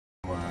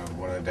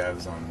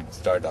devs on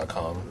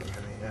start.com.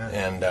 Yeah.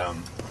 And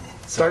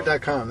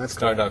Start.com, that's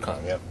cool.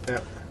 Start.com, yep.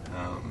 Yeah.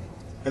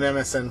 An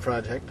MSN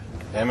project.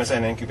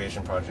 MSN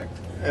incubation project.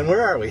 And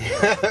where are we?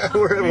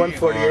 We're at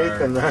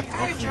 148th and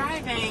We're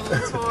driving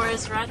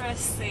towards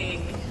Redwest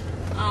C.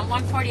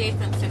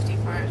 148th and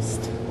 51st.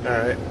 All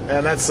right,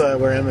 and that's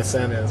where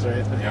MSN is,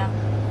 right? Yeah.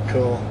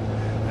 Cool.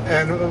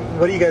 And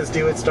what do you guys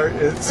do at Start?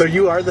 So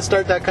you are the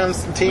Start.com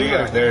team?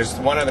 There's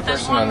one other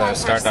person on the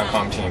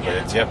Start.com team, but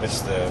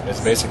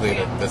it's basically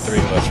the three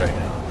of us right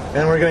now.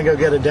 And we're going to go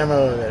get a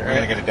demo of it, right? We're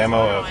going to get a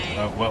demo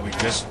of what we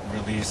just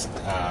released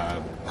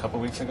a couple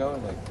weeks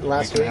ago, like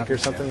last week or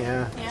something,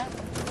 yeah. Yeah.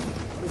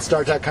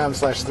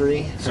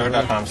 Start.com/3.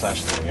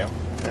 Start.com/3, yeah.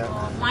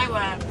 Well, my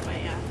web, but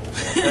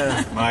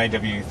yeah. My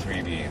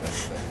W3B.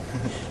 That's the...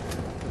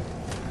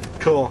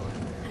 Cool.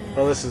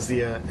 Well, this is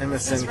the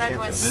MSN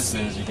campus. This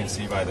is, you can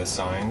see by the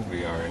signs,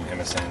 we are in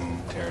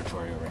MSN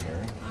territory over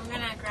here. I'm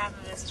going to grab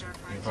a visitor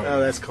for you. Oh,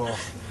 that's cool.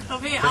 I'll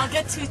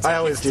get 2 tickets. I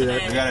always do that.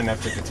 today. We got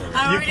enough tickets already.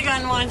 I've already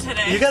gotten one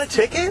today. You got a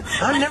ticket?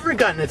 I've never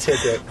gotten a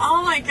ticket.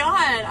 Oh my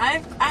god,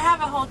 I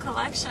have a whole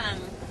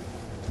collection.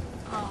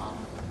 Oh.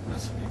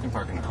 You can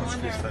park in the car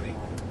space, buddy.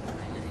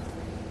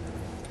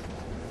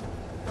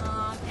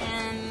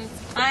 And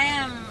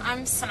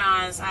I'm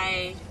Sanaz.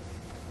 I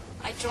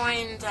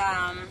joined,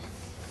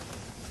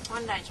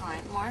 when did I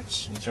join?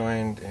 March? You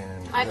joined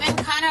in...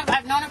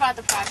 I've known about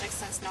the project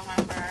since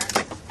November.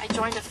 I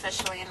joined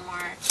officially in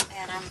March,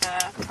 and I'm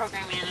the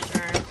program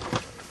manager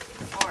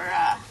for,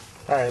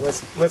 All right,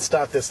 let's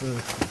stop this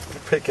and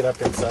pick it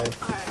up inside.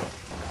 all right.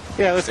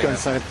 Yeah, let's go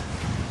inside.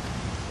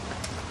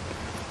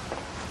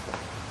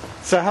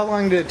 So how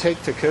long did it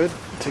take to code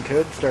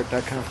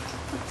Start.com?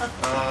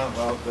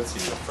 Well, let's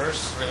see. The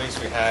first release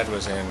we had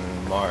was in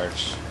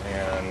March,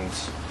 and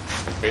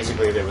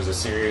basically there was a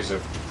series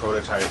of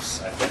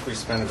prototypes. I think we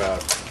spent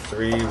about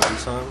 3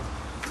 weeks on.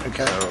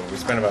 Okay. So we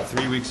spent about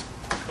 3 weeks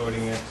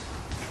coding it,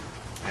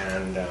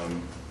 and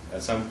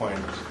at some point,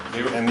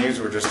 these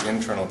were just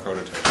internal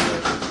prototypes.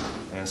 Right?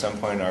 And at some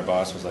point, our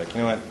boss was like,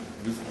 you know what,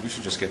 we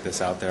should just get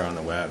this out there on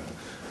the web.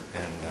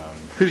 And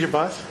who's your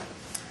boss?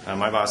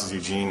 my boss is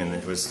Eugene, and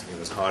it was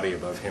Hadi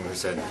above him who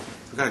said,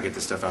 "We've got to get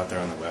this stuff out there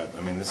on the web.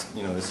 I mean, this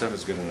stuff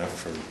is good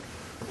enough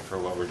for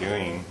what we're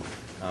doing.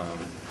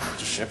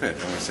 Just ship it."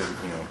 And we said,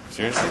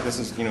 seriously, this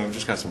is we've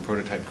just got some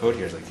prototype code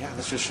here. It's like, yeah,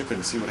 let's just ship it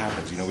and see what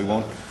happens. We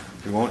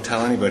won't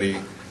tell anybody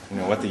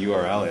what the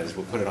URL is.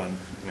 We'll put it on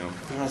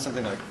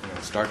something like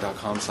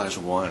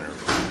start.com/1 or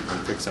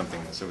pick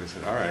something. So we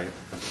said, all right.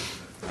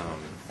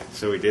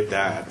 So we did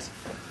that.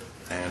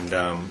 And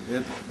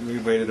we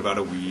waited about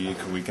a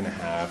week and a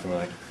half, and we're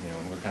like,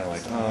 we're kind of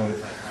like,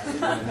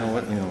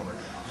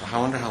 I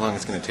wonder how long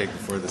it's going to take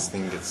before this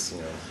thing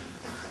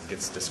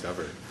gets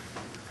discovered.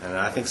 And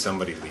I think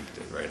somebody leaked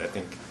it, right? I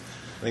think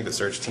the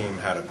search team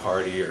had a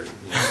party, or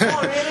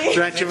Oh, really?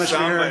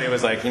 somebody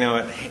was like,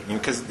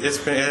 because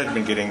it had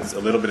been getting a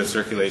little bit of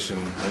circulation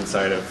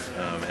inside of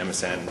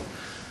MSN.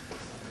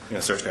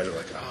 Search guys were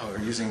like, oh,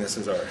 we're using this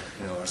as our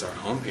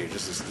homepage.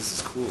 This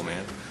is cool,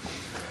 man.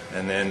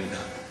 And then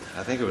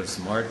I think it was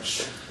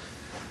March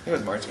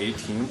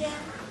 18th.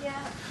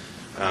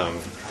 Yeah.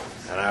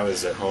 And I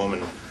was at home,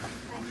 and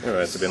there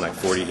must have been like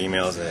 40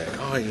 emails, and like,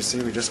 oh, you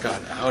see, we just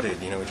got outed.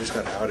 We just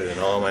got outed, and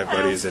all my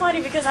buddies. It's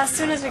funny because as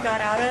soon as we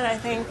got outed, I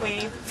think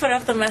we put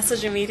up the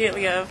message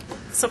immediately of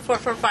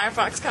support for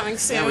Firefox coming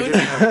soon. Yeah,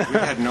 we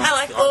had no.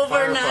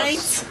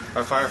 Overnight.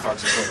 Our Firefox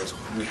support was,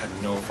 we had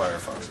no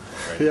Firefox.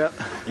 Right? Yeah.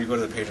 You go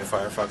to the page of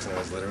Firefox, and it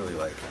was literally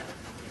like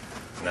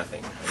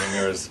nothing.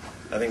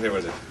 I think there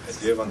was a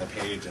div on the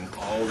page, and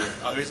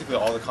basically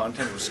all the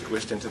content was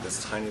squished into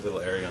this tiny little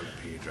area on the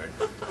page, right?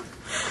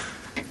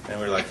 And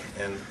we're like,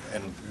 and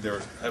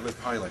it was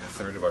probably like a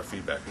third of our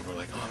feedback. People were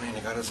like, "Oh man,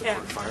 you got to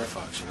support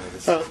Firefox."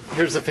 Oh,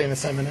 here's the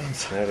famous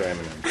M&Ms. Another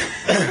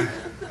M&M.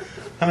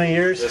 How many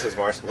years? This is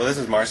Marcy. Well, this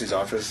is Marcy's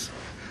office.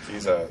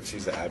 She's the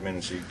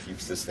admin. She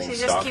keeps this thing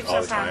stocked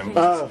all the time.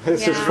 Oh,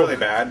 this is It's really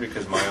bad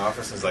because my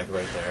office is like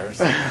right there.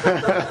 So.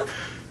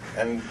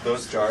 And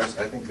those jars,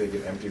 I think they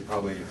get emptied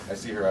probably. I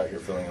see her out here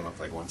filling them up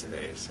like once a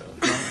day. So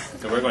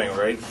we're going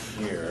right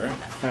here.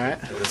 All right.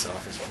 To this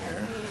office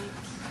here.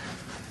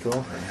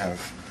 Cool. And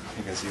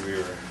you can see we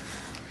were.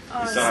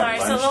 Oh, sorry,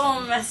 it's a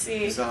little messy.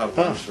 We still have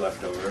lunch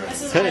left over.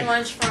 This is my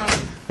lunch from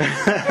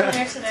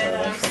earlier today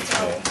that I'm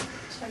still.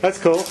 That's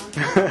cool.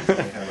 We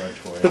have our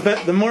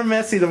toy. The more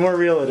messy, the more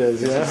real it is.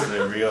 This is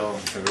the real.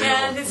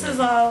 Yeah, this is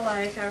all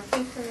like our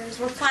papers.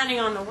 We're planning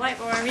on the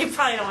whiteboard. You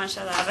probably don't want to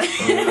show that.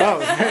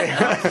 Oh, hey.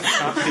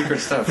 Top secret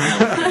stuff.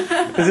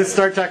 Is it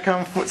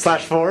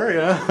start.com/4?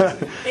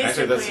 Yeah.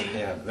 Actually, there's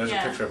a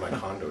picture of my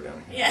condo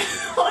down here. Yeah.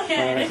 Oh,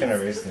 yeah. I can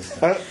erase this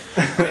stuff.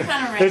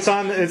 It's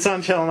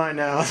on Channel 9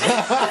 now.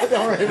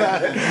 Don't worry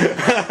about it.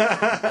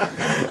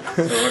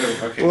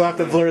 Okay. We'll have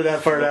to blur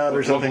that part out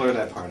or something. We'll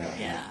blur that part out.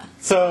 Yeah.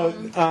 So,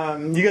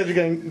 you guys are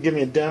going to give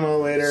me a demo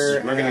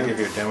later. We're going to give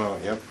you a demo,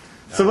 yep.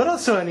 So what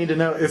else do I need to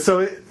know?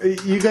 So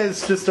you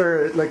guys just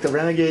are like the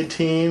Renegade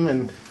team,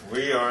 and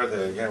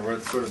we're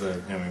sort of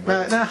the. I mean,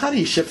 Now, how do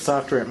you ship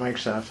software at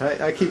Microsoft?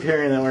 I keep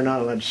hearing that we're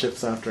not allowed to ship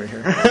software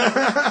here.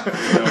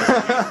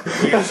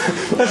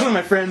 That's what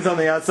my friends on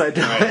the outside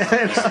do. We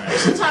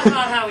should talk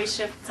about how we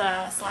shipped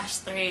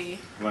 /3. You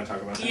want to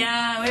talk about that?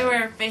 Yeah, we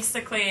were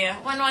basically,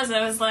 when was it?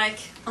 It was like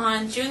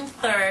on June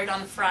 3rd,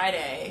 on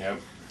Friday. Yep.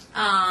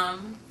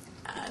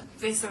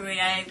 Basically,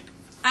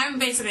 I'm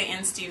basically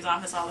in Steve's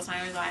office all the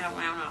time, because I have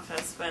my own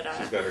office. But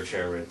She's got her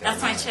chair right there.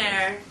 that's my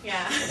chair.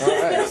 Yeah. All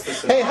right.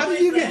 Hey, how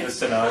do you get? The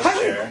Sanaz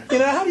chair.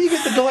 How do you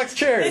get the deluxe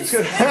chair? It's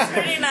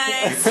pretty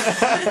nice.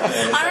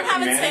 I don't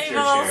have a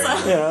table,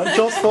 so. Yeah,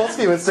 Joel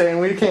Spolsky was saying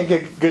we can't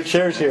get good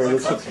chairs here. I'll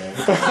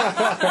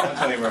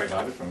tell you where I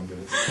got it from.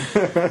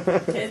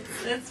 But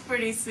It's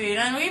pretty sweet.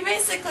 And we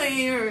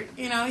basically,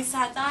 we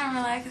sat down and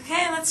we're like,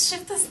 okay, let's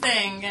ship this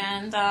thing.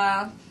 And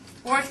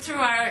work through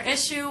our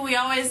issue. We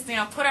always,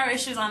 put our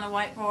issues on the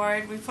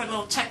whiteboard. We put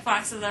little check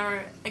boxes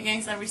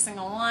against every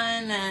single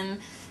one, and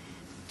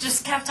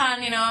just kept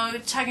on,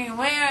 chugging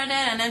away at it.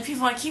 And then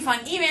people keep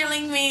on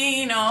emailing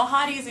me.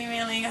 Hadi's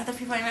emailing, other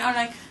people emailing. I'm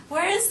like,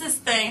 where is this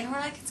thing? And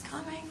we're like, it's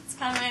coming,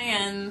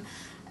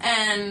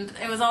 and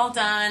it was all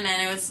done.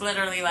 And it was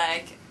literally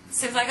like,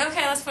 so it was like,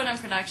 okay, let's put it in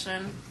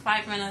production.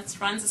 5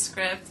 minutes, runs a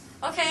script.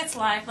 Okay, it's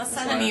live. Let's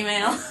send an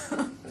email.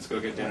 Let's go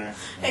get dinner.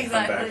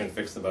 Exactly. Come back and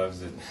fix the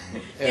bugs.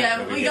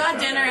 Yeah, we got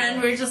dinner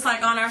and we're just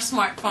like on our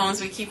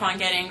smartphones. We keep on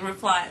getting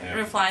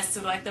replies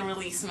to like the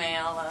release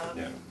mail.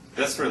 Yeah,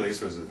 this release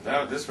was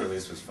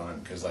fun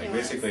because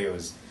basically it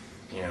was,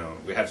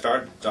 we had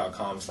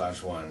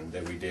start.com/1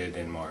 that we did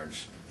in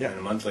March. Yeah. And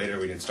a month later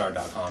we did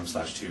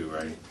start.com/2,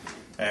 right?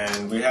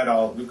 And we've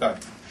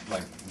got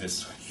like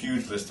this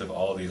huge list of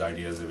all these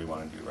ideas that we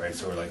want to do, right?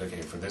 So we're like,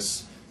 okay, for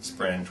this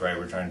sprint, right,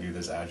 we're trying to do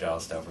this agile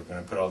stuff. We're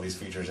going to put all these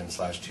features in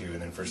 /2,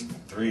 and then for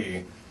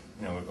 3,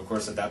 of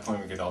course, at that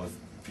point we get all the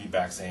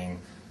feedback saying,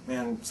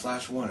 man,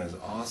 /1 is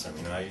awesome.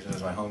 I use it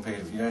as my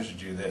homepage. You guys should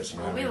do this.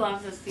 We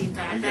love the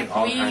feedback.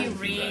 We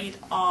read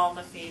all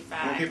the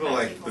feedback. People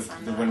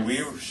when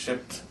we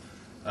shipped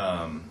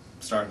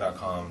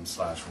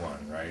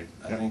start.com/1, right?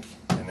 I think,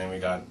 and then we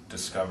got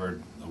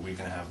discovered a week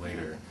and a half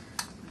later.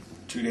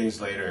 2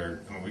 days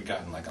later, we'd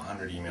gotten like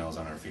 100 emails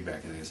on our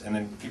feedback days, and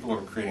then people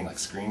were creating like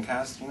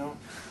screencasts.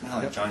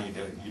 Like John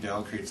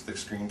Udell creates the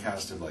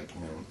screencast of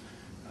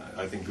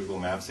I think Google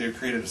Maps. They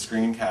created a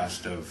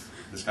screencast of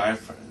this guy.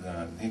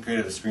 He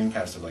created a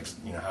screencast of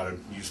how to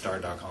use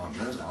start.com.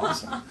 It was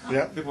awesome.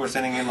 Yeah. People were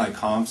sending in like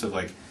comps of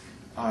like,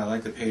 oh, I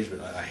like the page,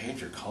 but I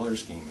hate your color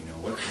scheme.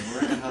 Where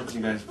the hell did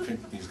you guys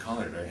pick these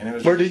colors? Right? And it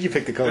was Where did you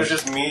pick the colors? It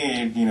was just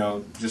me,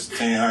 just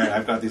saying, all right,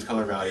 I've got these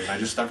color values, and I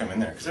just stuck them in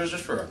there because it was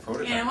just for our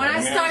prototype. Yeah, when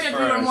I started,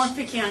 we were more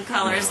picky on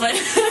colors.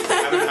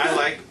 I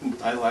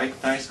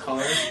like nice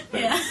colors,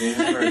 but these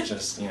were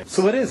just.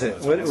 So what is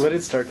it? What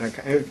is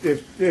start.com?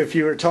 If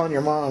you were telling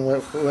your mom what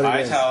it is.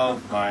 I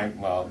tell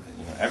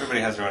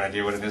everybody has their own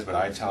idea what it is, but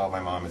I tell my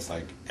mom it's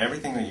like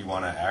everything that you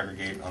want to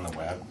aggregate on the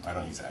web. I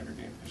don't use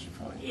aggregate. She's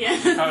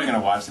probably going to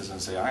watch this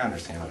and say, I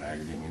understand what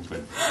aggregate means,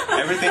 but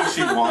everything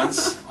she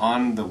wants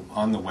on the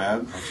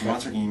web, like she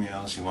wants her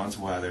email, she wants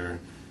weather,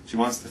 she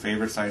wants the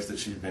favorite sites that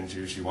she's been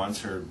to, she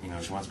wants her,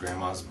 she wants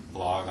grandma's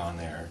blog on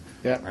there.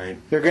 Yeah. Right?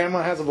 Your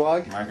grandma has a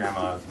blog? My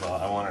grandma,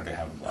 I want her to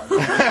have a blog.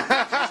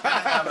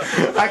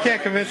 I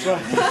can't convince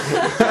one.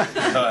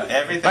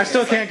 Everything. I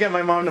still can't get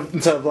my mom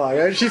to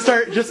blog. She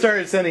just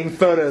started sending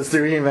photos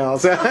through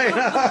emails.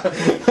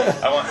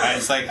 I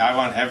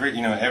want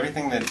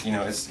everything that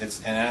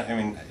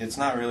it's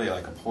not really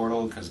like a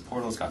portal because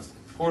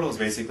portal's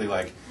basically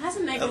like it has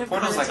a negative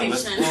portal's like a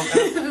list.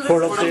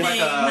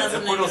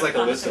 Portal's like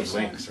a list of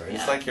links, right?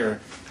 Yeah.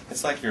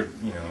 It's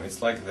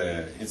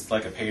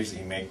like a page that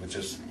you make with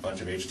just a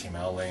bunch of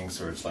HTML links,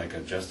 or it's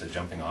like just a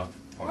jumping off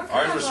point.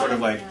 Ours was sort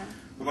of like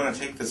we want to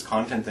take this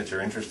content that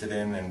you're interested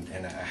in and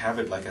have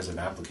it like as an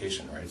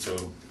application, right?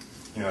 So,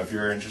 if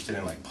you're interested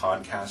in like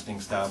podcasting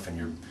stuff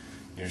and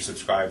you're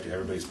subscribed to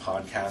everybody's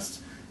podcasts,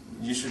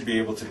 you should be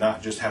able to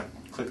not just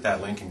click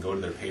that link and go to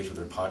their page with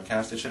their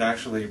podcast. It should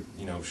actually,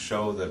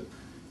 show the,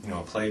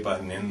 a play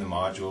button in the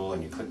module,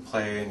 and you click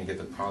play and you get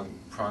the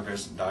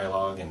progress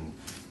dialogue, and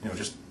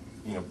just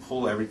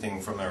pull everything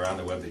from around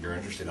the web that you're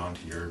interested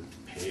onto your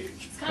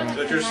page. It's kind of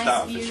like a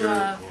nice view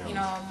of,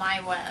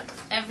 my web.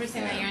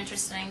 Everything that you're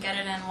interested in, get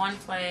it in one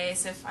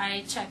place. If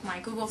I check my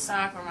Google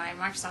stock or my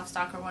Microsoft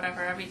stock or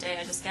whatever every day,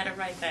 I just get it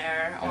right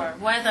there. Or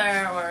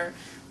weather, or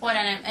what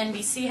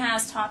NBC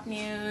has, top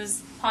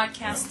news,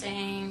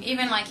 podcasting,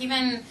 even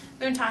we've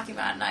been talking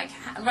about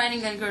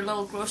writing a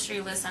little grocery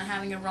list and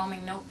having a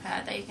roaming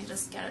notepad that you can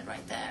just get it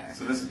right there.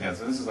 So this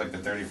is like the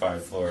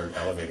 35-floor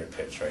elevator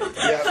pitch, right?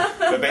 Yeah.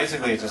 But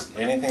basically, it's just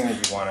anything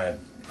that you want to,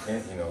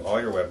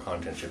 all your web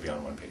content should be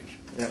on one page,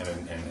 and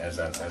as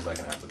like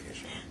an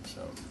application.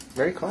 So.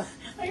 Very cool.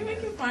 Are you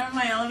making fun of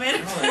my elevator?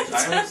 No,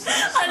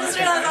 I just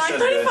realized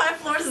 35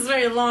 floors is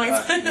very long.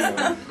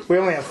 We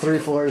only have 3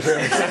 floors here.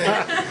 Up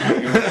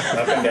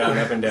and down,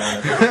 up and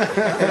down.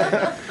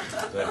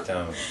 But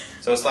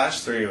so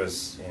 /3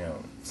 was,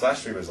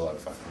 /3 was a lot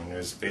of fun. I mean, it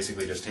was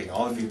basically just taking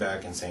all the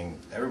feedback and saying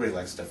everybody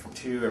likes stuff from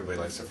 2, everybody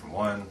likes stuff from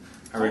 1.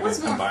 How are we going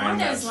to combine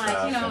that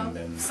stuff? And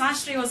then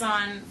 /3 was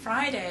on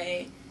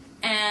Friday,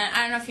 and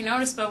I don't know if you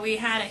noticed, but we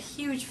had a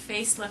huge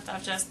facelift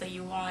of just the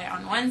UI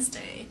on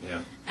Wednesday.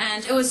 Yeah.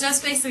 And it was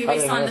just basically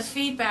based on the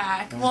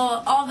feedback.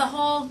 Well, the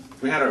whole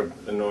we had our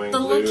annoying the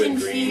blue look and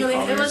and green feel.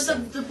 colors. It was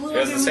the blue It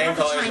was and the same green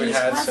colors we Chinese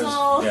had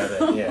puzzle.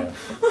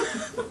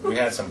 since we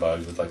had some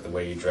bugs with like the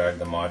way you drag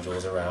the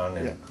modules around,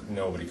 and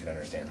nobody could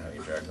understand how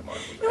you drag the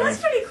modules. It was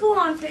pretty cool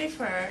on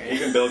paper.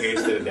 Even Bill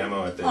Gates did a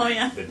demo at the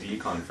the D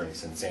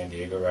conference in San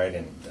Diego, right?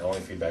 And the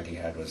only feedback he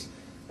had was,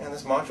 "Man,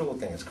 this module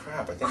thing is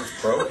crap. I think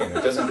it's broken.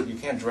 It doesn't. You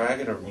can't drag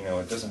it, or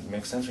it doesn't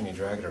make sense when you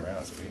drag it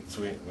around."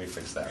 So we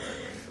fixed that right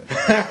away.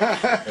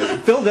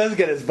 Bill does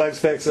get his bugs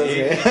fixed, doesn't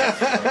he?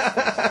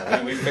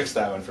 We fixed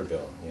that one for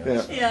Bill.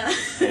 Yeah.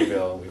 Hey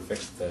Bill, we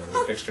fixed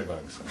your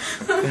bugs.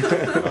 But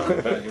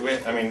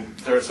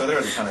there was a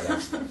ton of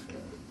that stuff.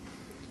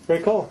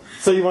 Very cool.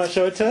 So you want to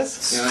show it to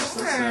us? Yeah,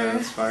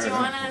 let's fire it Do you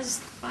up. want to just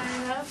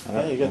fire it up?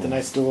 Yeah, you got the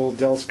nice dual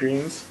Dell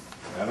screens.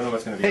 I don't know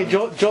what's going to be. Hey,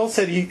 Joel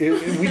said we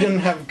didn't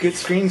have good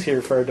screens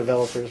here for our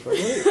developers. But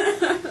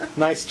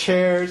nice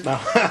chairs. No,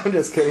 I'm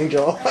just kidding,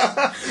 Joel.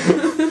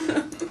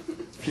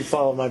 If you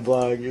follow my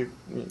blog, you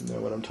know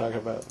what I'm talking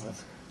about.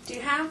 Do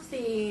you have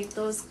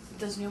those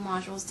new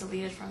modules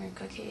deleted from your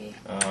cookie?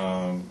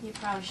 You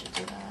probably should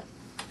do that.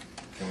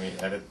 Can we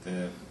edit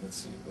the?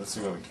 Let's see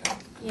what we can.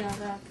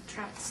 The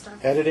track stuff.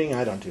 Editing?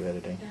 I don't do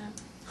editing. Yeah.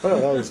 Oh,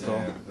 that was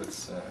cool.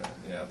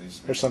 These.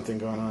 There's something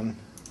going on.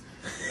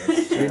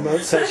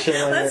 Remote session.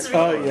 Let's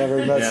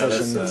remote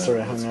session sort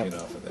of hung let's up. get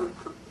off of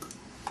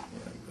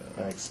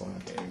that. Excellent.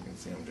 Okay, you can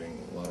see I'm doing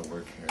a lot of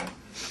work here.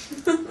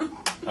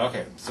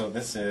 Okay, so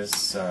this is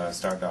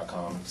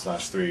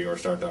start.com/3 or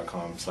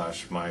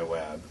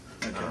start.com/myweb.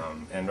 Okay.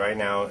 And right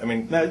now,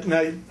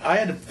 Now, I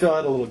had to fill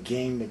out a little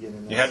game to get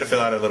in there. you had to fill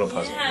out a little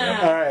puzzle. Yeah.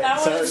 All right.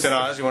 So,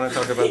 Sanaz, you want to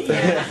talk about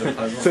the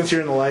puzzle? since you're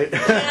in the light.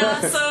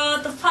 Yeah, so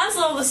the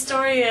puzzle, the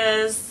story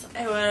is,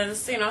 it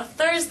was,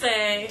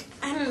 Thursday,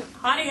 and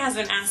Hadi has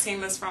been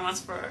asking this from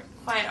us for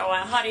quite a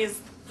while. Hadi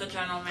is the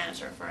general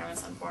manager for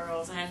MSN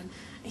Portals, and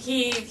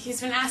he's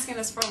been asking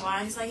this for a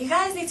while. He's like, you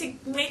guys need to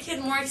make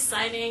it more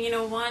exciting,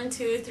 1,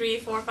 2, 3,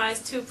 4, 5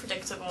 is too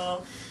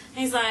predictable. And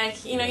he's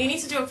like, you need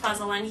to do a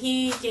puzzle, and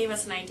he gave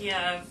us an idea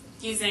of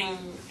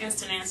using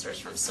instant answers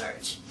from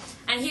search.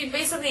 And he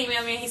basically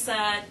emailed me, he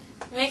said,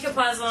 make a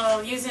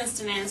puzzle, use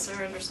instant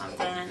answers or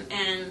something,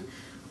 and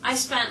I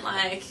spent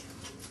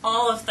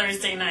all of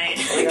Thursday night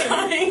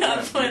coming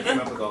up with Came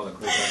up with all the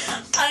cool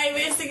questions.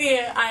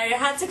 I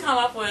had to come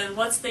up with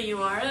what's the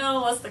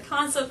URL, what's the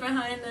concept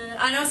behind it.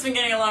 I know it's been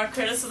getting a lot of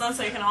criticism,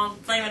 so you can all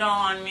blame it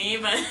all on me,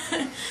 but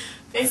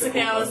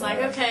basically I was like,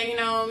 okay,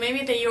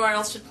 maybe the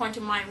URL should point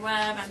to my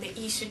web, and the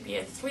E should be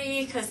a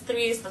 3, because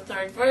 3 is the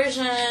 3rd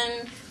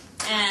version,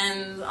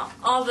 and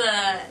all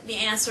the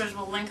answers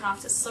will link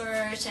off to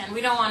search, and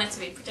we don't want it to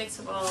be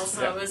predictable,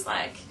 so it was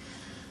like,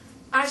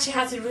 I actually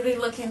had to really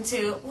look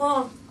into,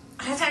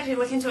 I had to actually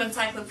look into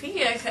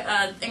Encyclopedia,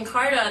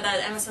 Encarta,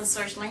 that MSN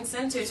Search links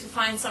into, to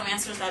find some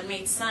answers that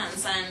made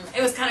sense. And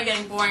it was kind of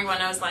getting boring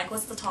when I was like,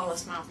 what's the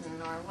tallest mountain,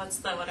 or what's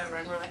the whatever,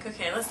 and we're like,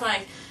 okay, let's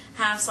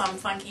have some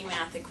funky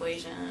math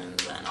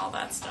equations and all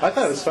that stuff. I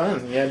thought it was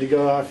fun. You had to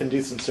go off and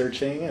do some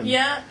searching and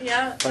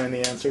find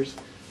the answers.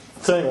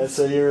 So anyway,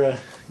 you're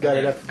got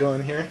it up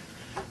going here.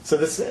 So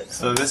this is it.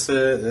 So this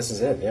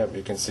is it. Yeah,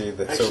 you can see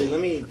that. Actually, let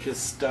me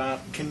just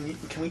stop. Can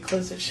we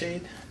close that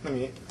shade? Let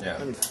me.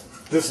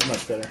 This is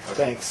much better.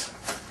 Okay. Thanks.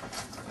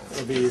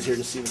 It'll be easier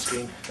to see the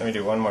screen. Let me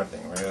do one more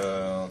thing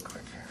real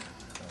quick.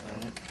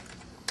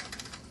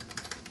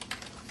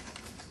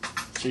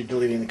 So you're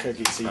deleting the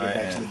cookie so you get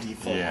back to the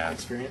default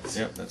experience?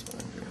 Yep, that's what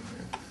I'm doing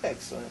here.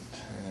 Excellent.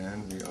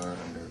 And we are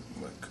under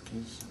what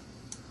cookies?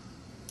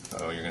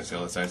 Oh, you're going to see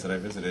all the sites that I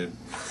visited.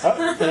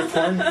 Oh,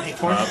 hey,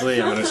 porn.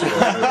 Probably. I'm going to scroll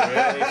through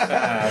really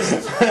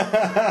fast.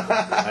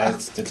 I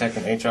detect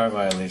an HR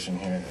violation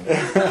here.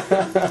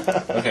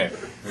 Okay,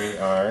 we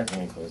are. Let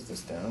me close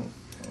this down.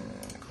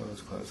 And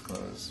close.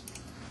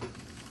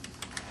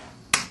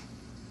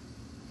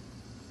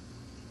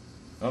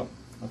 Oh,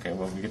 okay.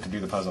 Well, we get to do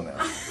the puzzle now.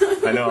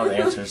 I know all the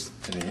answers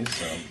to these,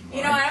 so.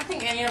 I don't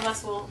think any of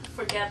us will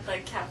forget the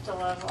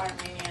capital of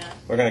Armenia.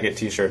 We're going to get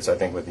T-shirts, I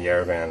think, with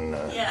Yerevan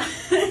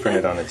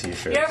printed on the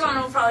T-shirt.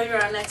 Yerevan will probably be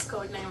our next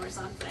code name or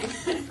something.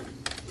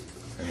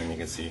 And then you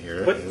can see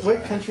here.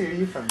 What country are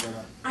you from,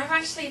 Jenna? I'm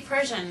actually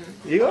Persian.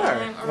 You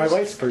are? My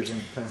wife's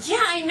Persian.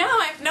 Yeah, I know.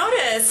 I've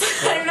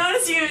noticed. I've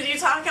noticed you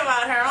talk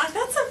about her. I'm like,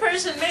 that's a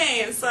Persian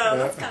name, so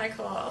that's kind of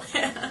cool.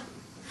 Yeah.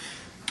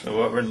 So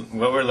what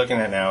we're looking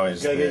at now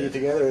is gotta get you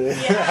together to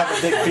have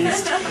a big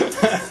feast.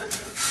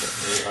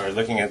 We're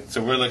looking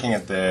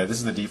at this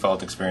is the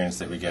default experience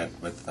that we get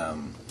with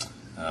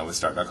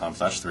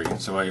start.com/3.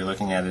 So what you're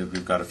looking at is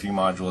we've got a few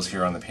modules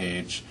here on the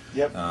page.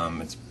 Yep.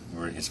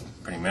 It's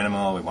pretty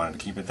minimal. We wanted to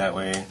keep it that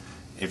way.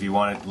 If you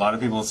want it, a lot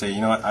of people say,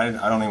 you know what, I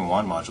don't even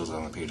want modules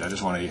on the page. I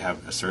just want to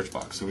have a search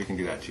box. So we can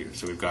do that too.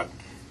 So we've got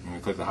and we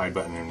click the hide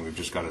button, and we've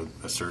just got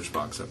a search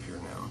box up here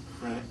now.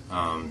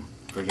 Right.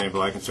 For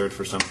example, I can search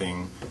for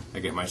something. I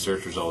get my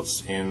search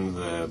results in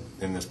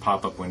this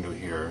pop-up window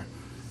here.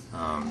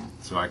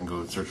 So I can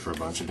go search for a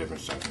bunch of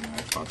different stuff in the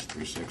Xbox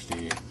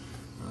 360.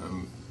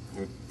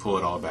 Pull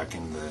it all back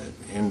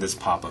in this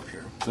pop-up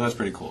here. So that's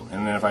pretty cool.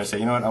 And then if I say,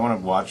 you know what, I want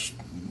to watch,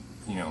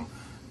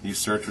 these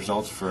search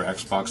results for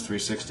Xbox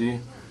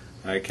 360,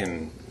 I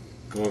can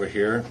go over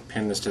here,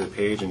 pin this to the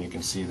page, and you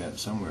can see that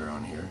somewhere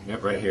on here.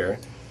 Yep, right here.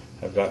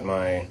 I've got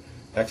my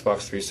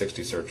Xbox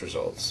 360 search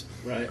results.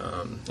 Right.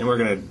 And we're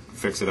going to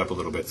fix it up a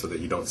little bit so that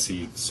you don't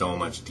see so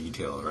much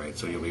detail, right?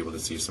 So you'll be able to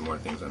see some more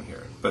things on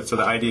here. But so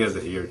the idea is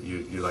that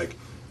you're like,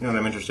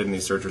 I'm interested in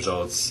these search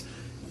results.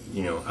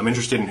 I'm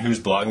interested in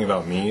who's blogging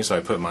about me, so I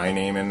put my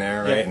name in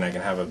there, right? Yeah. And I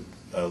can have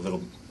a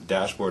little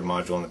dashboard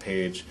module on the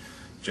page,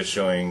 just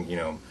showing,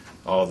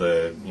 all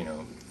the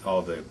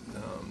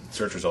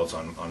search results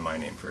on my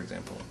name, for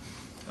example.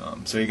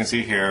 So you can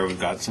see here we've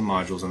got some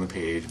modules on the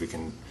page. We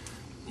can,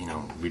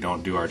 we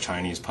don't do our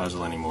Chinese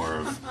puzzle anymore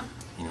of,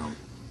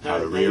 how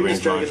to rearrange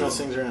just dragging modules. those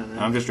things around,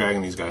 right? I'm just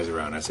dragging these guys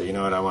around. I say, you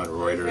know what, I want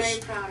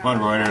Reuters. I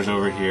want Reuters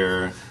over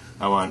here.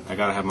 I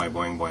gotta have my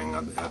boing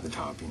boing at the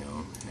top, and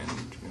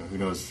who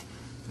knows?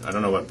 I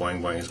don't know what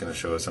boing boing is going to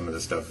show us. Some of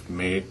this stuff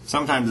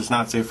sometimes it's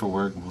not safe for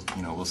work.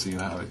 We'll see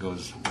how it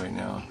goes right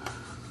now.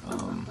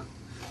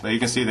 But you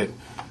can see that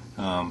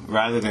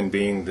rather than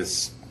being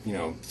this,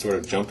 sort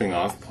of jumping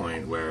off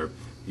point where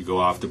you go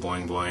off to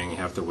boing boing, you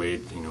have to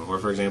wait, or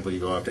for example, you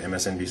go off to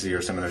MSNBC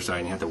or some other site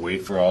and you have to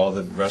wait for all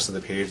the rest of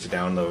the page to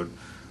download.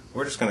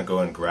 We're just going to go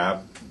and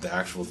grab the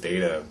actual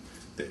data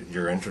that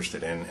you're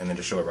interested in and then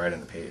just show it right on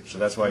the page. So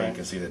that's why you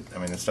can see that,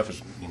 this stuff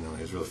is,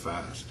 is real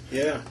fast.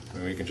 Yeah.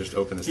 We can just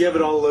open this. You have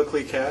it all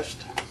locally cached?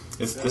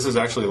 This is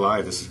actually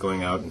live. This is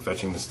going out and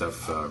fetching this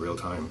stuff real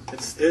time.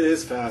 It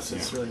is fast.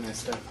 It's really nice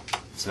stuff.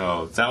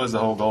 So that was the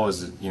whole goal.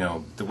 Is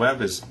the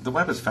web is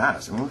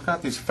fast. We've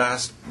got these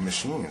fast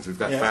machines. We've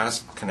got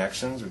fast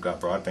connections. We've got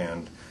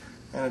broadband,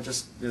 and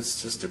it's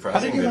just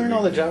depressing. How did you learn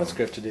all the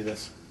JavaScript to do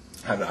this?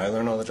 How did I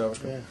learn all the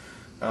JavaScript?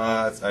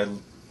 Yeah.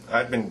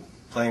 I'd been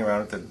playing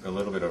around with it a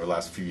little bit over the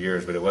last few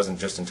years, but it wasn't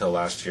just until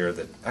last year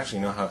that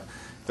actually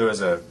there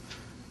was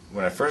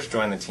when I first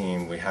joined the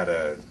team, we had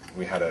a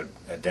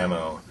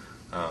demo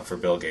for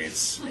Bill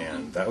Gates,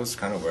 and that was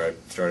kind of where I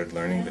started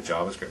learning the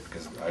JavaScript,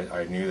 because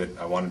I knew that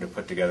I wanted to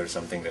put together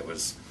something that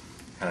was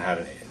kind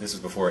of this was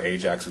before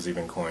Ajax was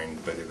even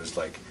coined, but it was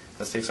like,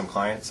 let's take some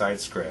client-side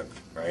script,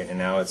 right? And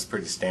now it's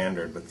pretty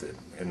standard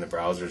in the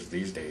browsers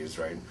these days,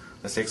 right?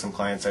 Let's take some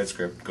client-side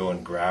script, go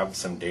and grab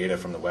some data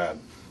from the web,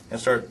 and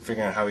start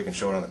figuring out how we can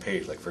show it on the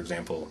page. Like, for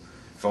example,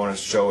 if I want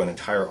to show an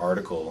entire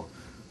article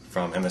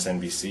from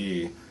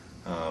MSNBC,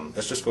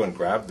 let's just go and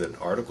grab the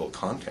article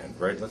content,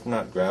 right? Let's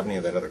not grab any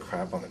of that other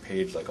crap on the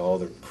page, like all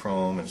the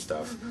Chrome and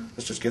stuff.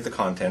 Let's just get the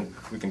content.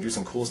 We can do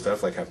some cool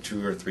stuff, like have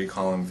 2 or 3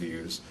 column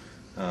views,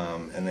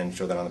 and then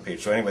show that on the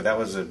page. So anyway, that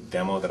was a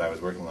demo that I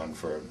was working on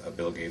for a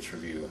Bill Gates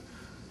review,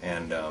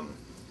 and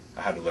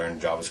I had to learn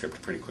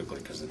JavaScript pretty quickly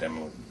because the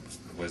demo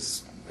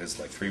was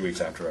like 3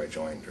 weeks after I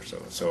joined or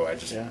so. So I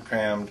just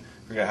crammed,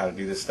 figured out how to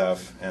do this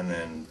stuff, and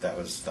then that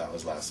was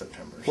last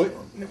September.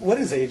 What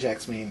does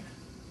Ajax mean?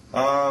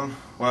 Well,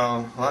 a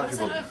lot of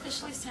people. It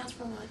officially stands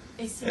for what?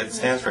 It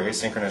stands for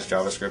asynchronous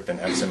JavaScript and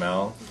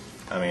XML.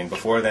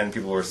 Before then,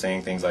 people were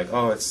saying things like,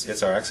 "Oh,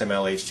 it's our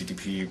XML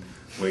HTTP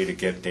way to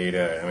get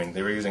data."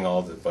 They were using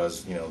all the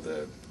buzz,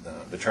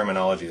 the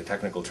terminology, the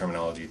technical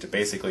terminology, to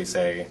basically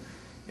say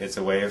it's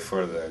a way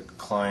for the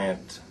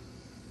client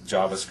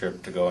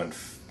JavaScript to go and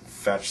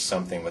fetch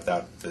something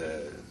without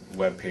the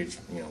web page,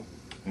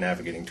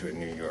 navigating to a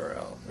new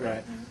URL.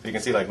 Right. So you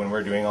can see, like, when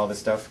we're doing all this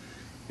stuff,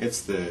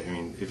 it's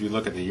if you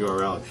look at the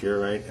URL up here,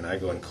 right, and I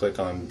go and click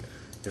on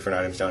different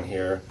items down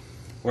here,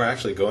 we're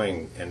actually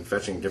going and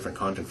fetching different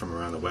content from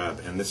around the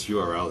web, and this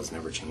URL is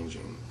never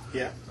changing.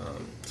 Yeah.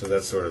 So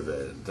that's sort of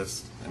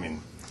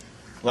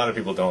a lot of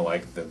people don't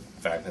like the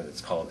fact that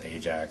it's called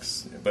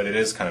Ajax, but it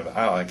is kind of,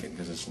 I like it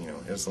because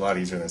it's a lot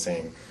easier than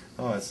saying,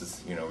 oh, it's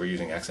just, we're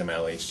using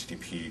XML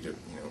HTTP to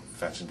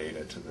fetch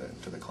data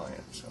to the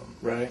client. So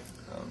right.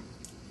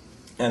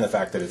 And the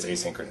fact that it's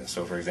asynchronous.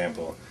 So for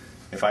example,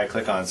 if I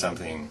click on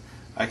something,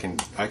 I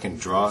can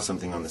draw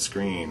something on the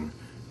screen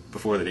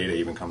before the data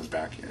even comes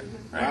back yet.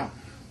 Right? Wow.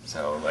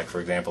 So like for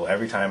example,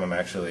 every time I'm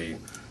actually,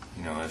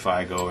 if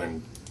I go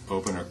and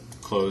open or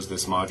close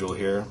this module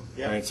here,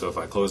 right? So if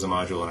I close the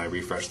module and I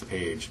refresh the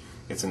page,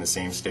 it's in the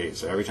same state.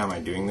 So every time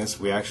I'm doing this,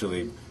 we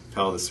actually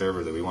tell the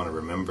server that we want to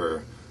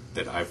remember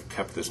that I've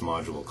kept this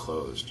module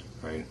closed,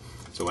 right?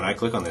 So when I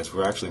click on this,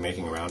 we're actually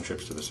making round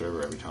trips to the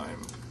server every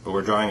time. But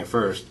we're drawing it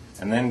first,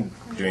 and then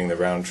doing the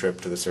round trip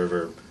to the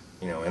server,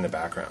 in the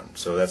background.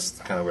 So that's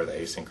kind of where the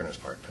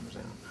asynchronous part comes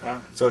in.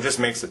 Wow. So it just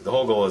makes it, the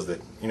whole goal is that,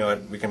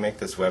 we can make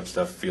this web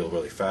stuff feel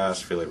really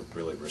fast, feel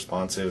really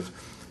responsive,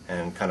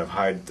 and kind of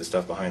hide the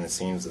stuff behind the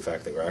scenes, the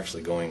fact that we're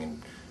actually going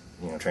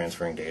and,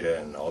 transferring data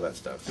and all that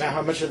stuff. Now,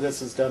 how much of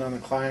this is done on the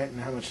client,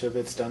 and how much of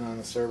it's done on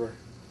the server?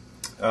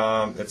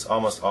 It's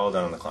almost all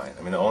done on the client.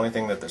 I mean, the only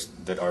thing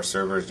that our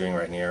server is doing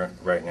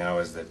right now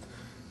is that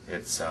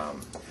it's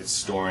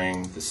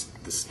storing the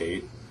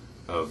state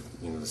of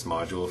this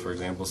module, for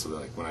example. So that,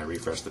 like, when I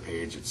refresh the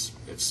page, it's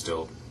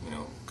still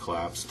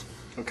collapsed.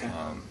 Okay.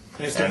 And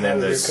it's doing that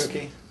with your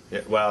cookie?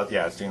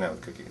 Yeah, it's doing that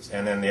with cookies.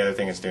 And then the other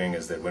thing it's doing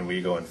is that when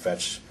we go and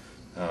fetch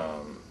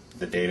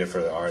the data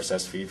for the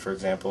RSS feed, for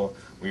example,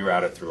 we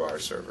route it through our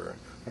server.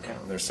 Okay.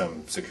 There's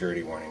some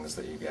security warnings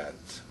that you get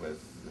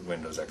with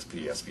Windows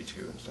XP,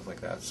 SP2, and stuff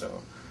like that.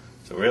 So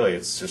really,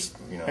 it's just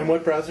And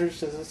what browsers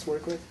does this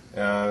work with?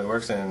 It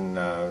works in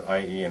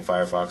IE and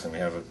Firefox, and we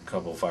have a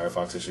couple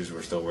Firefox issues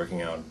we're still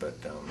working out. But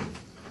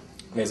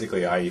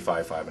basically, IE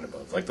 5.5 and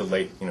above, like the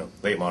late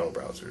model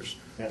browsers.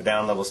 Yeah. The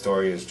down level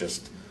story is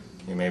just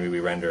maybe we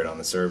render it on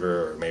the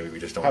server, or maybe we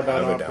just don't have a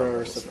down level. How about Opera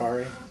or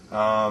Safari?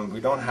 We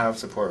don't have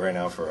support right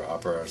now for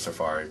Opera or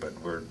Safari, but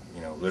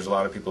there's a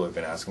lot of people who have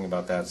been asking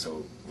about that,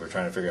 so we're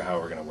trying to figure out how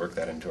we're going to work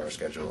that into our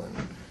schedule and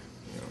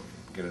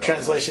get it.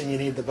 Translation: you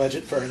need the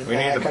budget for an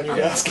Mac on your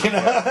desk.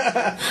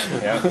 Yeah.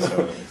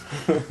 So.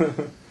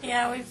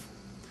 Yeah,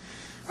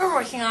 we're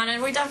working on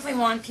it. We definitely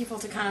want people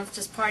to kind of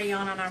just party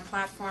on our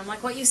platform.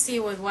 Like what you see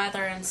with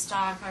weather and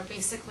stock are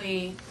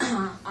basically,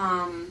 and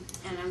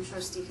I'm sure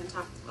Steve can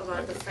talk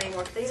about the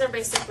framework. These are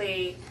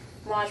basically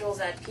modules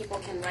that people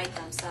can write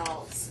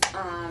themselves.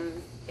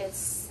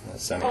 It's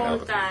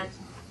code that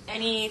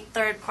any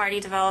third-party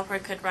developer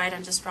could write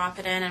and just drop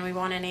it in, and we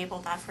want to enable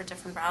that for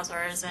different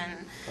browsers.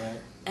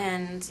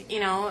 And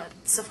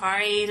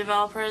Safari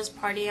developers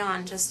party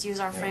on, just use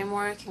our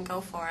framework and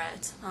go for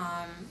it.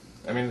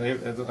 I mean,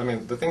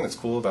 the thing that's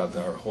cool about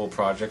our whole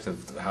project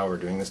of how we're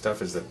doing this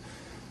stuff is that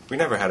we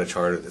never had a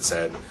charter that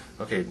said,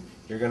 okay,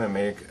 you're going to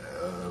make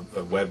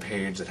a web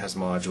page that has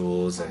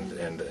modules,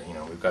 and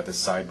we've got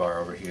this sidebar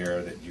over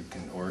here that you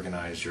can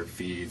organize your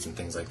feeds and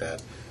things like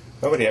that.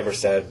 Nobody ever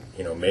said,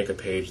 make a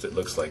page that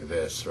looks like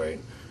this, right?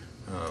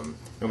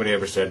 Nobody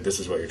ever said this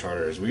is what your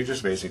charter is. We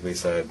just basically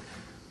said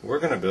we're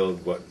going to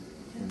build what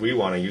we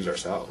want to use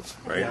ourselves,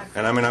 right? Exactly.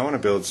 And I mean, I want to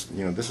build,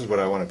 this is what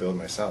I want to build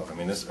myself. I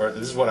mean, this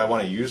is what I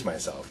want to use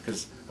myself,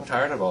 because I'm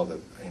tired of all the,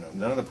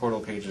 none of the portal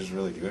pages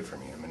really do it for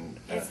me. I mean,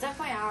 it's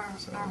definitely our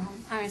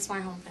home. I mean, it's my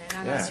home page.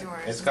 I know it's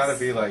yours. It's got to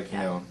be like,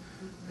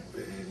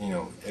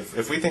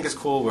 if we think it's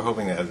cool, we're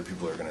hoping that other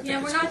people are going to think it's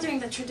cool. Yeah, we're not doing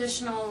the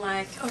traditional,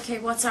 like, okay,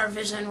 what's our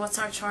vision, what's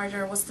our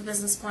charter, what's the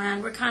business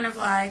plan? We're kind of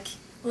like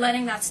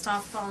letting that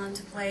stuff fall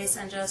into place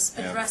and just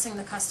addressing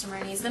the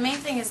customer needs. The main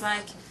thing is,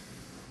 like,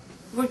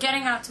 we're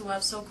getting out to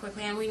web so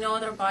quickly, and we know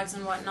there are bugs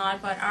and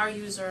whatnot, but our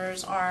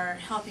users are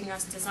helping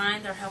us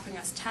design, they're helping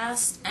us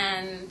test,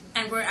 and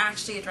we're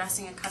actually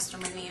addressing a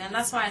customer need. And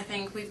that's why I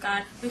think we've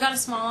got a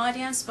small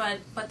audience,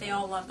 but they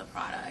all love the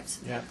product.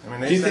 Yeah. I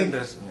mean, do you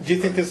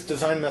think this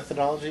design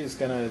methodology is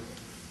going to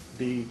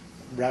be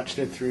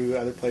ratcheted through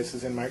other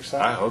places in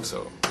Microsoft? I hope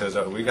so, because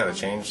we got to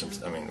change some.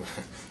 I mean,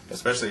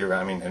 especially we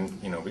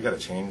got to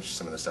change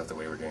some of the stuff the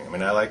way we're doing. I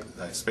mean, I like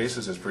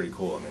Spaces is pretty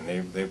cool. I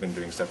mean, they've been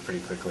doing stuff pretty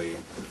quickly.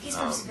 He's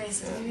from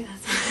Spaces. Maybe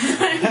that's.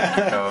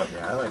 Oh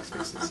yeah, I like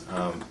Spaces.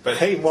 But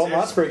hey, Walt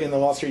Mossberg in the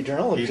Wall Street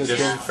Journal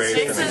just praised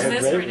it.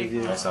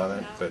 I saw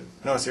that, but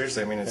no,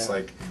 seriously. I mean, it's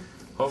like,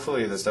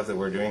 hopefully the stuff that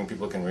we're doing,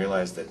 people can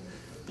realize that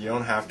you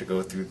don't have to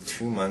go through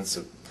 2 months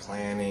of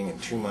planning and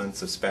 2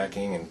 months of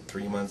speccing and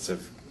 3 months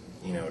of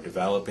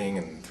developing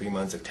and 3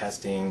 months of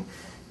testing,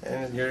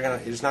 and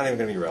it's not even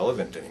going to be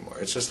relevant anymore.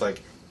 It's just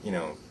like,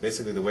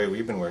 basically the way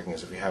we've been working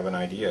is if we have an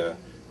idea,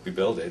 we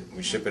build it,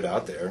 we ship it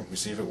out there, we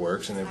see if it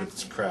works, and if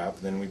it's crap,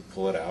 then we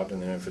pull it out, and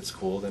then if it's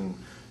cool, then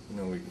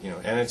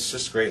and it's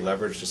just great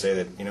leverage to say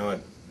that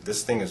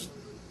this thing is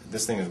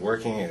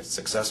working, it's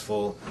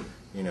successful,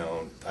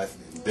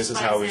 this is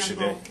how we should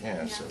do it.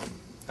 Yeah. So,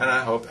 and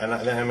I hope,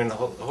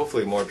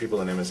 hopefully more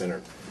people in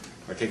MSN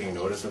are taking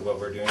notice of what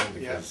we're doing,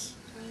 because.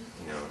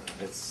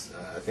 It's.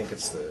 I think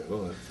it's the.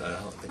 Oh, I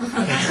don't think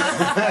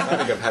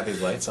I've had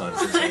these lights on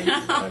since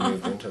I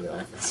moved into the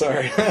office.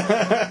 Sorry,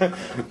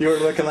 you were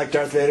looking like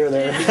Darth Vader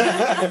there.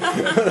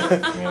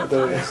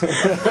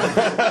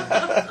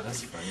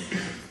 That's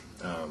funny.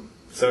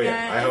 So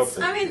I hope.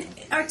 I mean,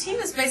 our team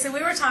is basically.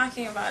 We were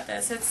talking about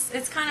this.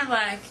 It's kind of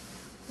like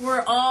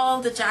we're all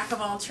the jack of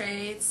all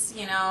trades.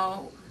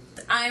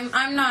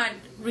 I'm not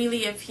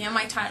really a PM.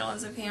 My title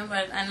is a PM,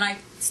 and like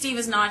Steve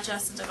is not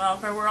just a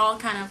developer. We're all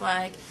kind of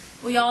like.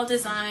 We all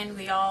design,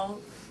 we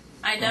all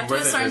adapt to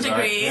a certain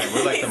degree. Yeah,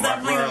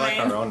 we're like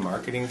our own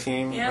marketing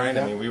team, right?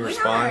 I mean, we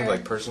respond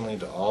like personally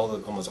to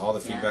almost all the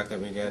feedback that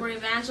we get. We're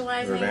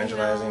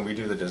evangelizing. We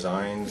do the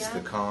designs, the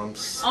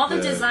comps. All the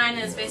design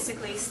is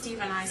basically Steve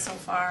and I so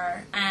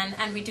far,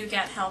 and we do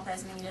get help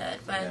as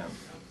needed. But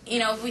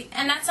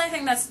I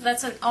think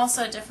that's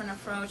also a different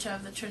approach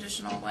of the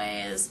traditional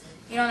way. Is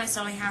you don't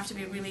necessarily have to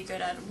be really good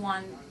at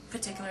one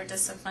particular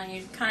discipline.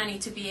 You kind of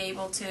need to be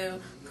able to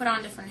put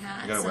on different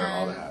hats. You got to wear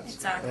all the hats.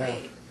 Exactly.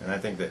 Yeah. And I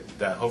think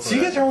that hopefully. So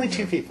you guys are only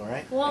 2 people,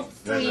 right? Well,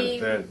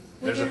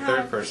 there's a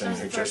third person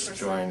who just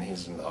joined.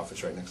 He's in the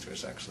office right next to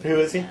us, actually. Who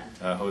is he?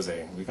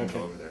 Jose. We can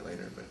go over there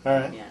later. But all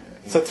right.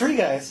 So 3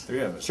 guys.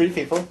 3 of us. 3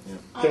 people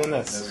doing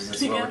this. This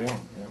is what we're doing.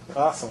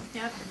 Awesome.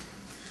 Yep.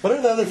 What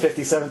are the other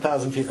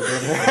 57,000 people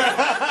doing here?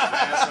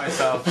 I ask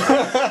myself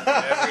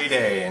every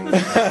day, and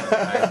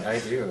I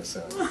do.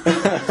 So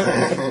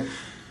I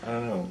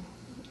don't know.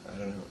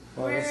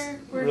 Well, we're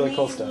really lean,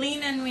 cool stuff.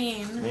 lean and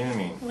mean.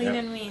 Lean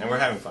and mean, and we're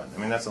having fun. I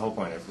mean, that's the whole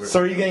point.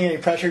 So, are you getting any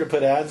pressure to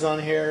put ads on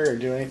here or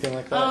do anything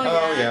like that?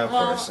 Oh yeah, of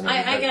course.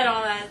 I get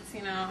all that,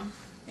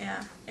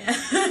 Yeah.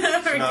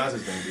 Sanaz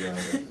has been dealing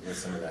with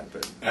some of that,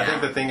 but I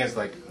think the thing is,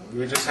 like,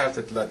 we just have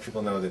to let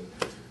people know that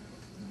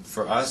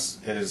for us,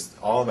 it is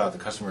all about the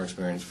customer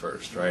experience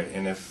first, right?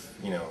 And if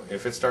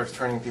it starts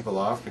turning people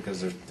off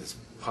because there's this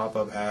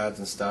pop-up ads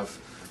and stuff,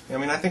 I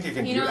mean, I think you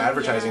can do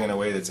advertising in a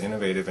way that's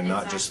innovative and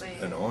not just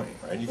annoying,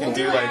 right? You can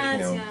do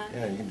ads, you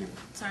can do.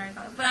 Sorry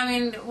about it, but I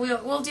mean,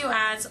 we'll do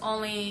ads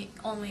only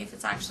if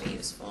it's actually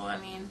useful. I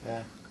mean,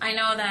 I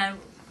know that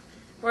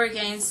we're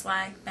against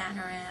like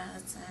banner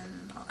ads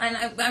and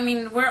I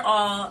mean we're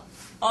all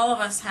of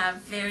us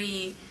have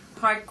very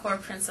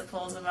hardcore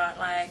principles about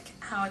like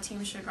how a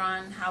team should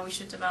run, how we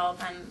should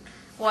develop, and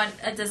what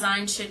a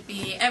design should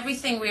be.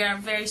 Everything we are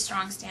very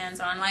strong stands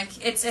on.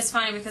 Like it's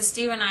funny because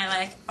Steve and I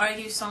like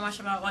argue so much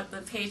about what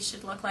the page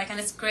should look like, and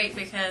it's great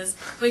because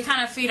we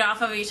kind of feed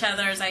off of each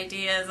other's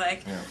ideas.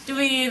 Like, do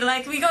we need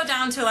we go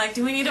down to like,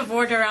 do we need a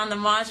border around the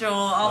module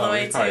all the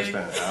way to? Probably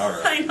spent an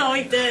hour. I know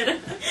we did.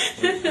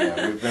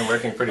 We've been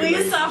working pretty late.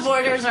 We saw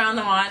borders around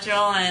the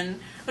module and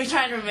we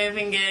tried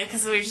removing it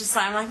because we were just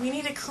like, we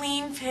need a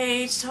clean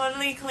page,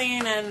 totally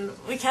clean, and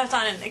we kept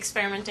on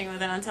experimenting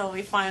with it until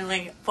we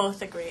finally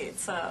both agreed.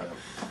 So,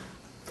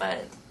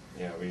 but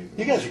you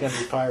guys are going to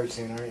be fired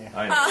soon, aren't you?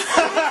 I know.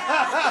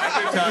 I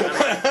keep telling them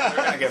we're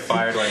going to get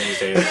fired one of these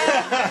days.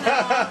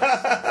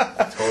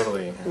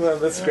 Totally. Well,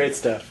 that's great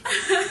stuff.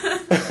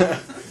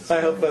 I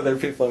hope other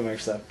people at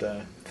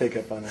Microsoft pick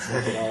up on this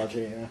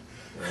methodology.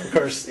 Of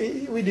course,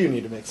 we do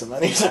need to make some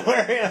money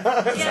somewhere.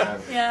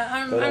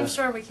 I'm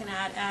sure we can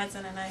add ads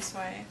in a nice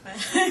way. But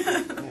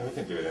we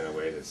can do it in a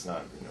way that's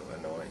not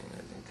annoying. I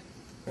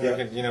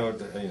think.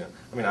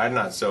 I mean, I'm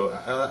not so.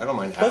 I don't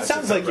mind. Well, it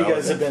sounds like you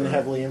guys have been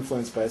heavily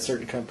influenced by a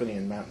certain company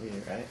in Mountain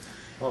View, right?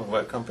 Well,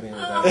 what company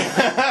was that?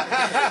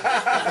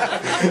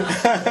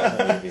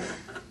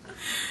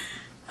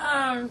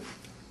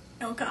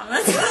 No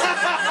comments.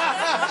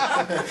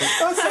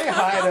 Oh, say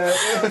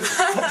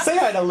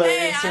hi to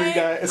Larry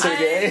and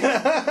Sergey.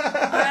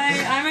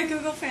 I'm a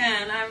Google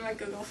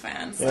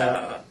fan.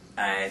 So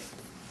I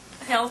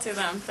hail to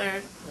them.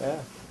 They're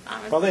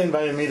well, they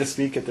invited me to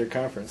speak at their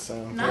conference.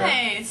 So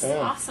nice,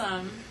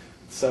 awesome.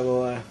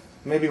 So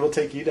maybe we'll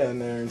take you down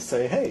there and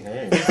say, hey.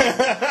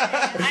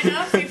 I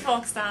know a few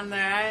folks down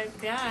there.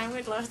 I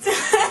would love to.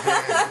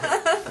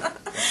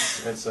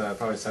 It's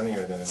probably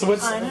sunnier than it is. So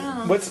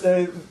what's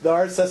the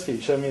RSS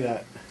feed? Show me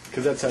that.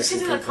 Because that's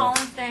actually we should do the column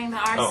thing, the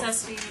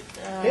RSS feed.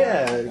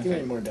 Give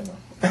me more demo.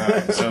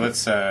 So let's.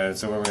 So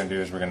what we're going to do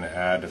is we're going to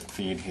add a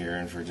feed here,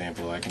 and for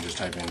example, I can just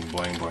type in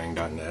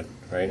boingboing.net,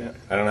 right? Yeah.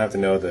 I don't have to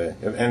know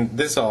and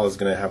this all is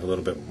going to have a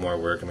little bit more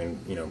work. I mean,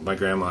 my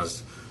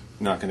grandma's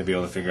not going to be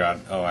able to figure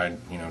out,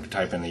 to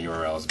type in the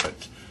URLs,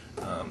 but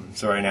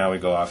so right now we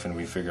go off and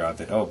we figure out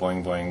that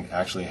Boing Boing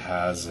actually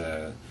has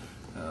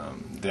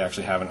they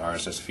actually have an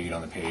RSS feed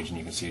on the page, and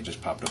you can see it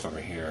just popped up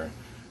over here.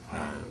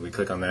 We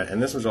click on that,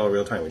 and this was all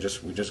real time. We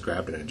just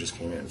grabbed it and it just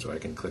came in, so I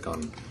can click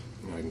on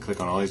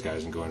all these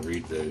guys and go and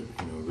read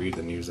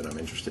the news that I'm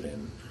interested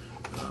in.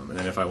 And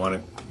then if I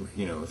want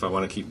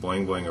to keep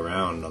Boing Boing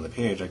around on the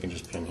page, I can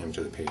just pin him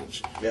to the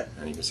page. Yeah.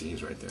 And you can see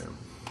he's right there.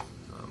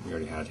 We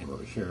already had him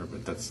over here,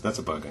 but that's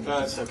a bug.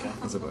 That's okay.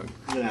 That's a bug.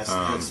 We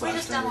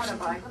just don't want a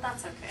bug, but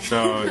that's okay.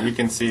 So you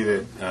can see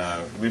that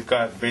we've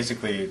got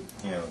basically,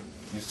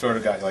 you sort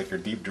of got like your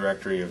deep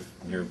directory of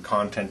your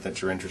content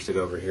that you're interested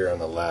over here on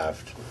the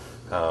left.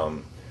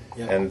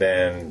 And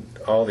then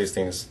all these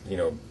things,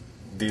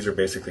 these are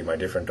basically my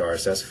different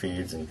RSS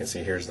feeds, and you can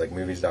see here's like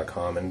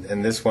movies.com,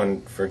 and this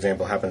one, for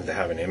example, happens to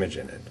have an image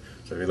in it.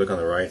 So if you look on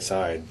the right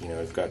side,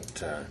 we've got,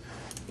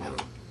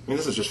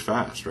 this is just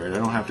fast, right? I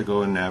don't have to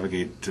go and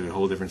navigate to a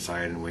whole different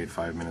site and wait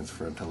 5 minutes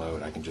for it to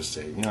load. I can just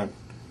say,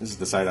 this is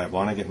the site I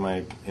want to get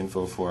my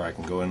info for. I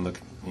can go and look,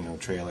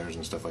 trailers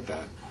and stuff like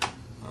that.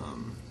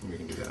 We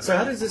can do that. So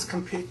how does this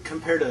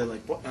compare to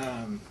like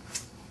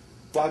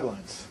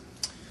Bloglines?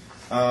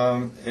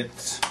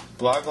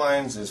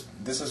 Bloglines is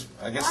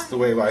I guess the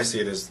way I see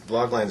it is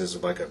Bloglines is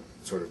like a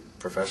sort of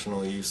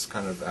professional use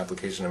kind of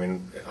application. I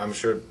mean, I'm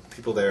sure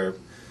people there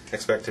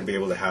expect to be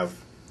able to have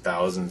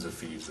thousands of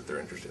feeds that they're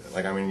interested in.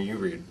 Like, I mean, you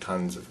read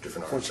tons of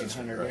different articles.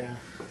 1,400, right?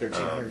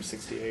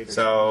 1,368.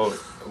 So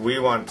we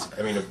want,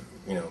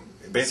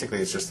 basically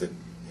it's just that,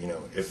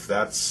 if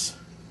that's,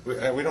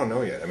 we don't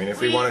know yet. I mean, if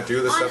we want to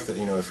do the stuff that,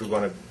 if we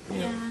want to,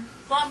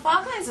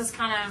 Bloglines is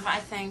kind of, I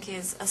think,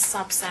 is a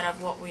subset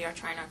of what we are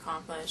trying to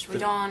accomplish.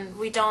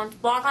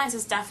 Bloglines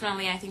is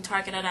definitely, I think,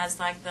 targeted as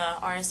like the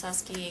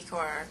RSS geek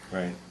or,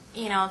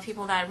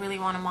 people that really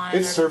want to monitor.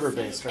 It's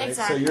server-based, right?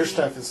 Exactly. So your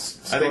stuff is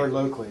stored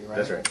locally, right?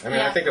 That's right. I mean,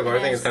 I think of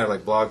everything as kind of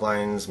like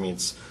Bloglines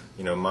meets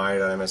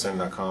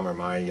my.msn.com or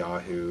my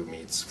Yahoo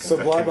meets So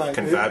Blogline,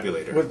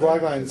 Confabulator. with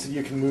Bloglines,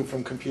 you can move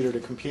from computer to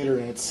computer,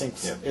 and it's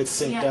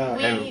synced out.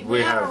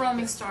 We have a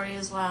roaming story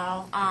as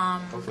well.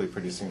 Hopefully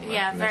pretty soon.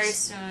 Yeah, very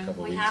soon.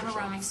 We have a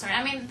roaming story.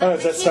 I mean,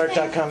 is that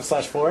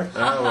start.com/4?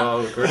 Oh,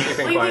 well, we're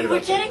keeping quiet we're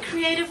about getting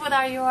creative with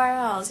our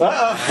URLs.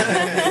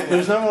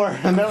 There's no more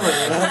number.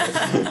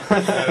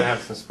 Gotta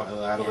have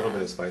add a little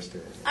bit of spice to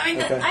it. I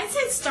mean, I'd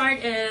say Start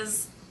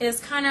is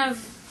kind of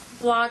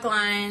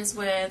Bloglines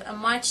with a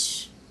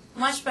much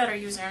better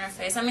user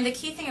interface. I mean, the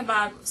key thing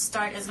about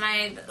Start is,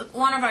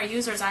 one of our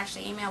users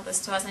actually emailed this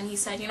to us, and he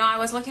said, I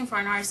was looking for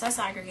an RSS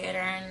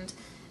aggregator,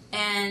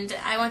 and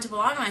I went to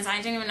Bloglines. I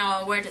didn't even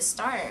know where to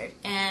start.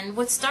 And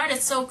with Start,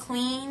 it's so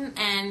clean,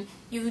 and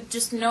you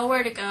just know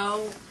where to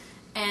go.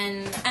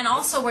 And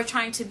also, we're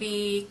trying to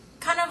be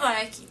kind of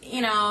like,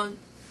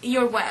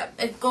 your web.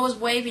 It goes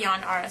way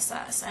beyond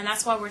RSS, and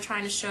that's what we're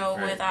trying to show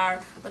with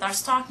our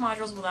stock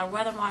modules, with our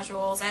weather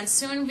modules, and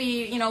soon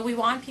we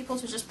want people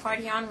to just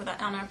party on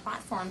our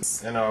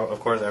platforms. And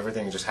of course,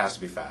 everything just has to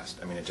be fast.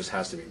 I mean, it just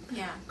has to be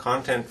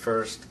content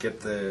first.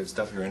 Get the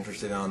stuff you're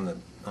interested in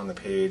on the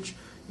page.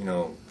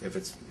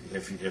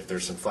 If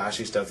there's some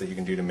flashy stuff that you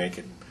can do to make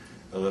it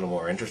a little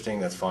more interesting,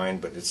 that's fine.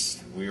 But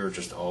we are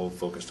just all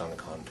focused on the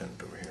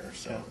content over here.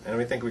 So, and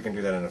we think we can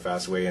do that in a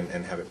fast way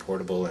and have it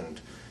portable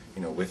and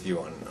with you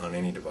on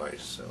any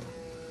device. So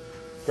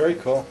very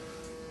cool.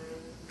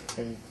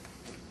 Okay.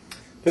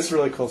 This is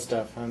really cool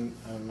stuff. I'm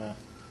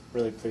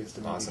really pleased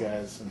to meet you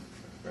guys. And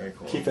very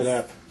cool. Keep it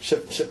up.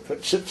 Ship.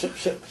 Thank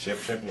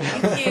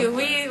you.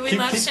 We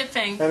love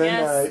shipping. And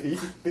then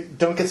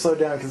don't get slowed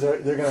down, because they're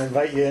going to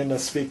invite you in to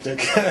speak to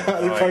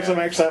other parts of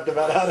Microsoft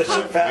about how to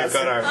ship fast.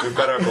 We've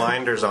got our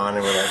blinders on,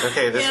 and we're like,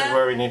 okay, this is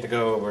where we need to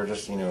go. We're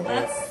just we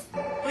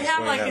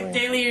have like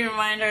daily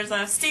reminders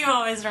of. Steve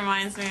always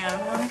reminds me of.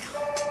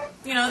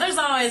 There's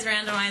always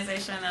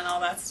randomization and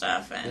all that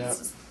stuff, and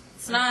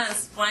it's not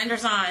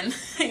blinders on.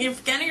 You're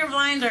getting your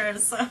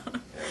blinders. So.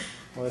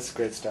 Well, that's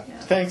great stuff. Yeah.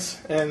 Thanks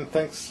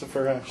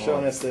for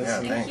showing us this.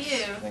 Yeah, Thank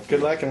you.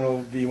 Good luck, and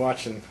we'll be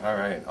watching. All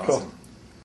right, awesome. Cool.